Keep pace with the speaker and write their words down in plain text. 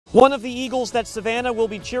One of the Eagles that Savannah will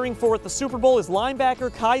be cheering for at the Super Bowl is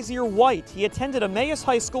linebacker Kyzir White. He attended Emmaus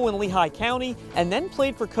High School in Lehigh County and then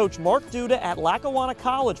played for Coach Mark Duda at Lackawanna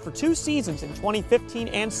College for 2 seasons in 2015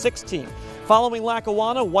 and 16. Following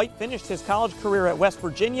Lackawanna, White finished his college career at West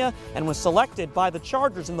Virginia and was selected by the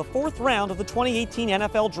Chargers in the 4th round of the 2018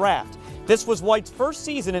 NFL Draft. This was White's first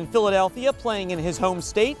season in Philadelphia, playing in his home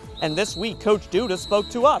state, and this week Coach Duda spoke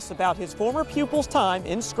to us about his former pupil's time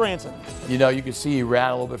in Scranton. You know, you could see he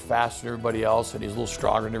ran a little bit faster than everybody else, and he's a little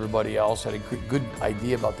stronger than everybody else, had a good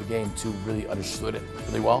idea about the game too, really understood it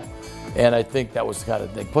really well, and I think that was the kind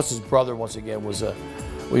of thing. Plus his brother, once again, was a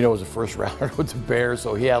first rounder with the Bears,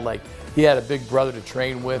 so he had a big brother to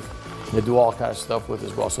train with and to do all kind of stuff with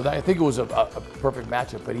as well. So I think it was a perfect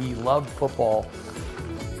matchup, but he loved football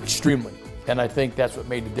extremely, and I think that's what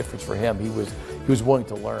made the difference for him. He was willing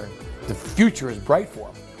to learn. The future is bright for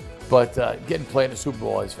him, but getting played in the Super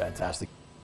Bowl is fantastic.